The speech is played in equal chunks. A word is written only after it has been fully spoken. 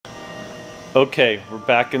Okay, we're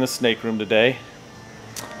back in the snake room today.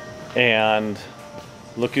 And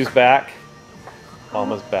look who's back.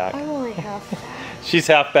 Mama's back. I'm only half back. She's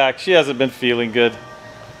half back. She hasn't been feeling good.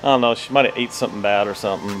 I don't know, she might have ate something bad or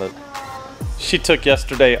something, but she took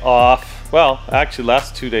yesterday off. Well, actually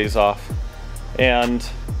last 2 days off. And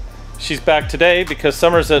she's back today because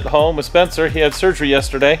Summer's at home with Spencer. He had surgery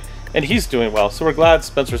yesterday and he's doing well. So we're glad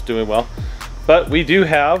Spencer's doing well. But we do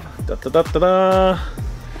have,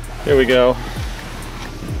 here we go.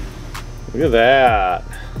 Look at that.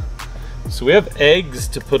 So we have eggs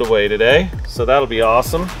to put away today. So that'll be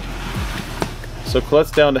awesome. So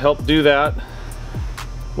Colette's down to help do that.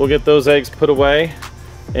 We'll get those eggs put away.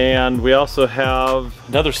 And we also have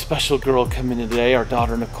another special girl coming in today, our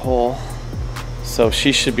daughter Nicole. So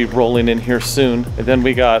she should be rolling in here soon. And then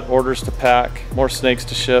we got orders to pack, more snakes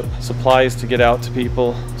to ship, supplies to get out to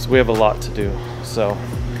people. So we have a lot to do. So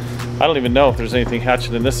I don't even know if there's anything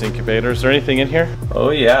hatching in this incubator. Is there anything in here? Oh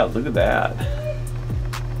yeah, look at that.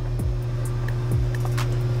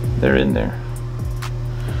 They're in there.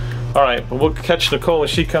 All right, but we'll catch Nicole when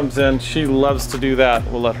she comes in. She loves to do that.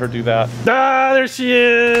 We'll let her do that. Ah, there she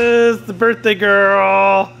is, the birthday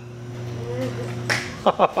girl.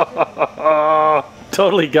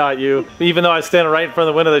 Totally got you. Even though I was standing right in front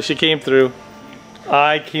of the window that she came through,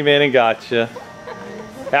 I came in and got you.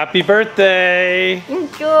 Happy birthday!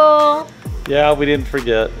 Thank you. Yeah, we didn't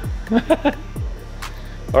forget.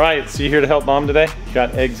 All right, so you here to help Mom today?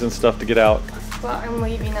 Got eggs and stuff to get out. Well, I'm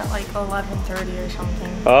leaving at like 11:30 or something.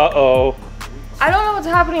 Uh-oh. I don't know what's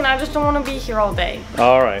happening. I just don't want to be here all day.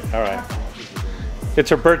 All right, all right. It's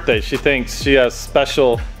her birthday. She thinks she has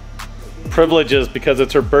special privileges because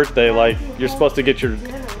it's her birthday. Like, you're supposed to get your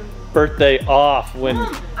birthday off when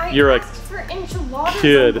you're a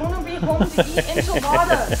kid. I want to be home to eat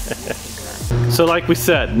enchiladas. So like we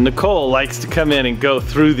said, Nicole likes to come in and go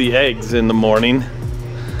through the eggs in the morning.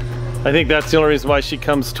 I think that's the only reason why she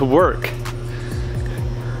comes to work.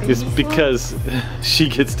 Is because she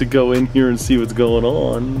gets to go in here and see what's going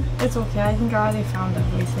on. It's okay, I think I already found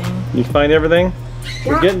everything. You find everything?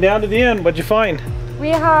 Yeah. We're getting down to the end. What'd you find? We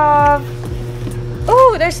have...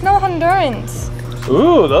 Oh, there's no Hondurans.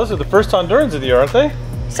 Ooh, those are the first Hondurans of the year, aren't they?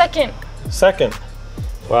 Second. Second.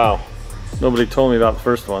 Wow. Nobody told me about the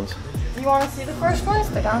first ones. You want to see the first ones?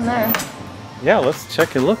 They're down there. Yeah, let's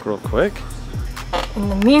check and look real quick. In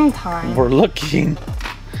the meantime... We're looking.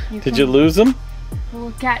 Did you lose them?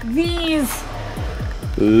 Look at these.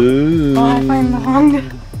 Ooh. Oh, I find the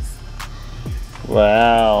Hondurans.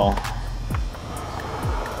 Wow.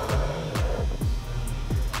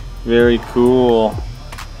 Very cool.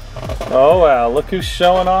 Oh wow, look who's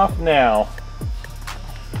showing off now.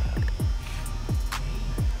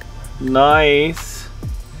 Nice.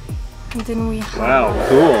 And then we have... Wow,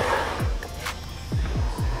 cool.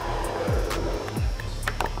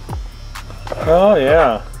 Oh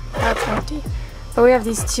yeah. That's empty. But we have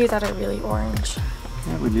these two that are really orange.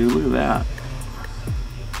 Yeah, we do. Look at that.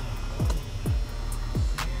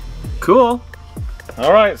 Cool.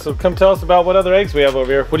 All right, so come tell us about what other eggs we have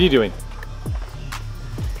over here. What are you doing?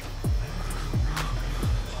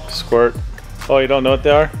 Squirt. Oh, you don't know what they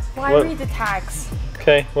are? Well, I read the tags.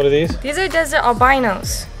 Okay, what are these? These are desert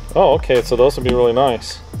albinos. Oh, okay, so those would be really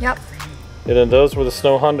nice. Yep. And then those were the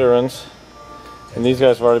snow Hondurans. And these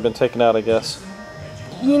guys have already been taken out, I guess.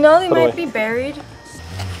 You know they might be buried.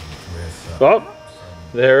 Oh,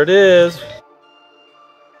 there it is.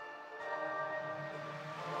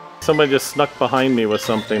 Somebody just snuck behind me with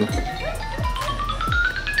something.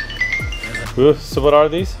 Ooh, so what are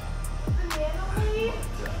these?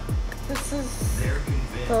 This is,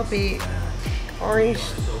 they'll be orange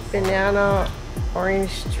banana,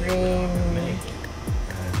 orange dream.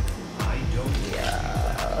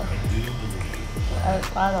 Yeah.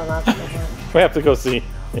 I don't know. We have to go see.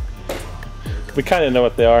 We kind of know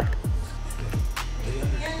what they are.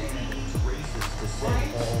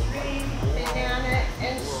 Banana,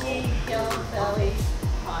 Enchi, yellow belly.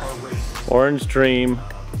 Orange Dream,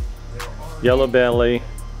 Yellow Belly,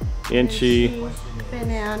 Enchi,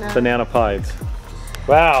 banana pies.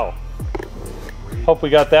 Wow. Hope we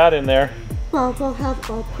got that in there. Well, they'll have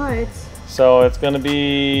all parts. So it's going to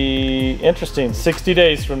be interesting. 60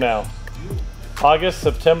 days from now. August,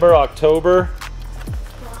 September, October.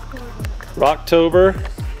 Rocktober.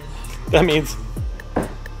 That means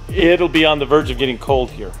it'll be on the verge of getting cold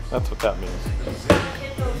here. That's what that means.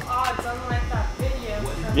 Hit those odds, unlike that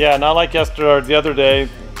video. Yeah, not like yesterday or the other day.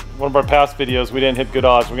 One of our past videos, we didn't hit good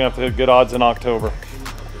odds. We're gonna have to hit good odds in October.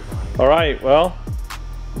 All right, well,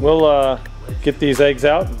 we'll get these eggs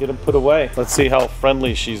out and get them put away. Let's see how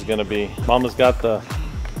friendly she's gonna be. Mama's got the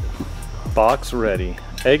box ready.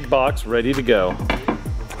 egg box ready to go.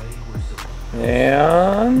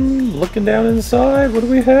 And looking down inside, what do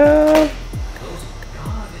we have?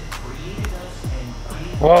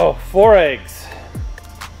 Whoa, 4 eggs.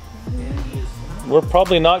 We're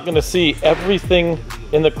probably not going to see everything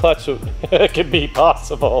in the clutch that could be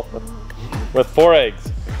possible with 4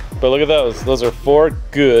 eggs. But look at those. Those are 4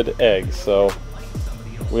 good eggs, so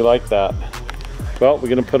we like that. Well, we're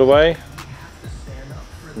going to put away,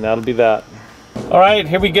 and that'll be that. All right,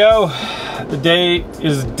 here we go. The day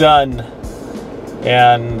is done.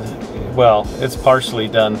 And, well, it's partially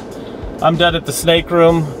done. I'm done at the snake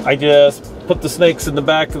room. I just put the snakes in the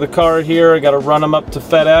back of the car here. I got to run them up to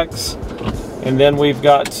FedEx. And then we've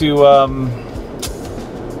got to,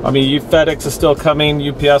 FedEx is still coming,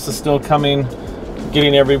 UPS is still coming,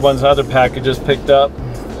 getting everyone's other packages picked up.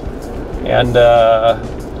 And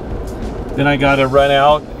then I got to run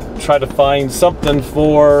out, try to find something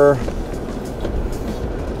for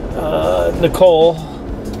Nicole,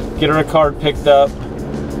 get her a card picked up,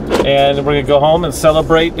 and we're gonna go home and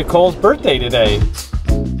celebrate Nicole's birthday today.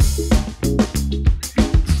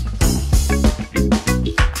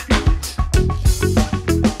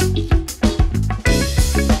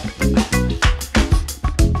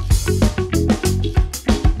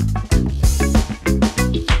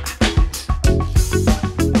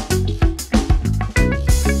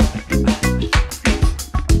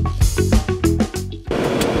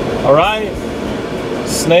 All right,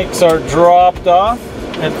 snakes are dropped off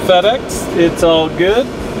at FedEx. It's all good.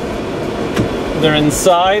 They're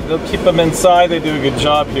inside. They'll keep them inside. They do a good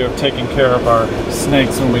job here of taking care of our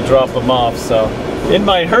snakes when we drop them off. So, in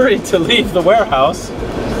my hurry to leave the warehouse,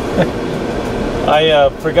 I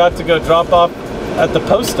forgot to go drop off at the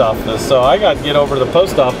post office. So I got to get over to the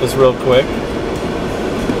post office real quick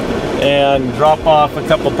and drop off a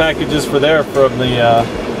couple packages for there from the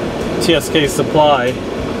TSK Supply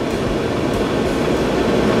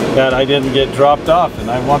that I didn't get dropped off,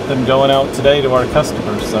 and I want them going out today to our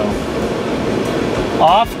customers. So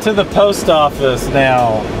off to the post office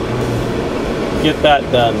now, get that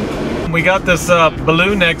done. We got this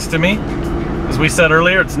balloon next to me. As we said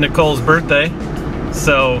earlier, it's Nicole's birthday,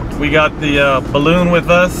 so we got the balloon with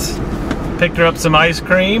us. Picked her up some ice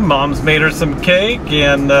cream. Mom's made her some cake,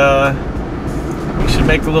 and we should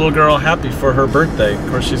make the little girl happy for her birthday. Of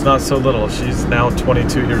course, she's not so little. She's now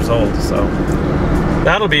 22 years old, so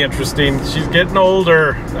that'll be interesting. She's getting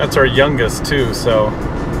older. That's our youngest too, so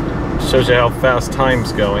shows you how fast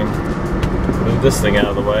time's going. Move this thing out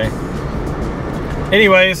of the way.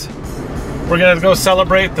 Anyways, we're gonna go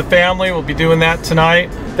celebrate the family. We'll be doing that tonight.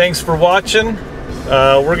 Thanks for watching.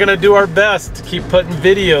 We're gonna do our best to keep putting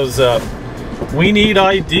videos up. We need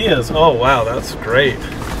ideas. Oh wow, that's great.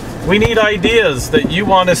 We need ideas that you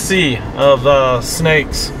want to see of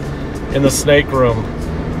snakes in the snake room.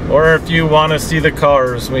 Or if you want to see the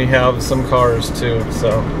cars, we have some cars too.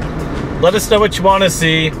 So let us know what you want to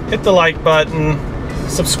see. Hit the like button,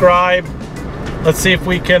 subscribe. Let's see if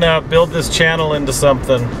we can build this channel into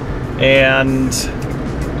something. And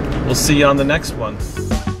we'll see you on the next one.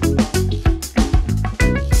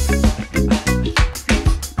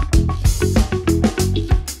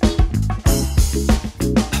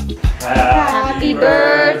 Happy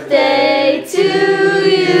birthday to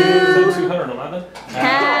you. 211?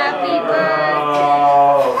 Happy birthday.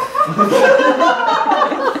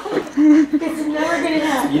 It's never gonna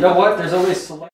happen. You know what? There's always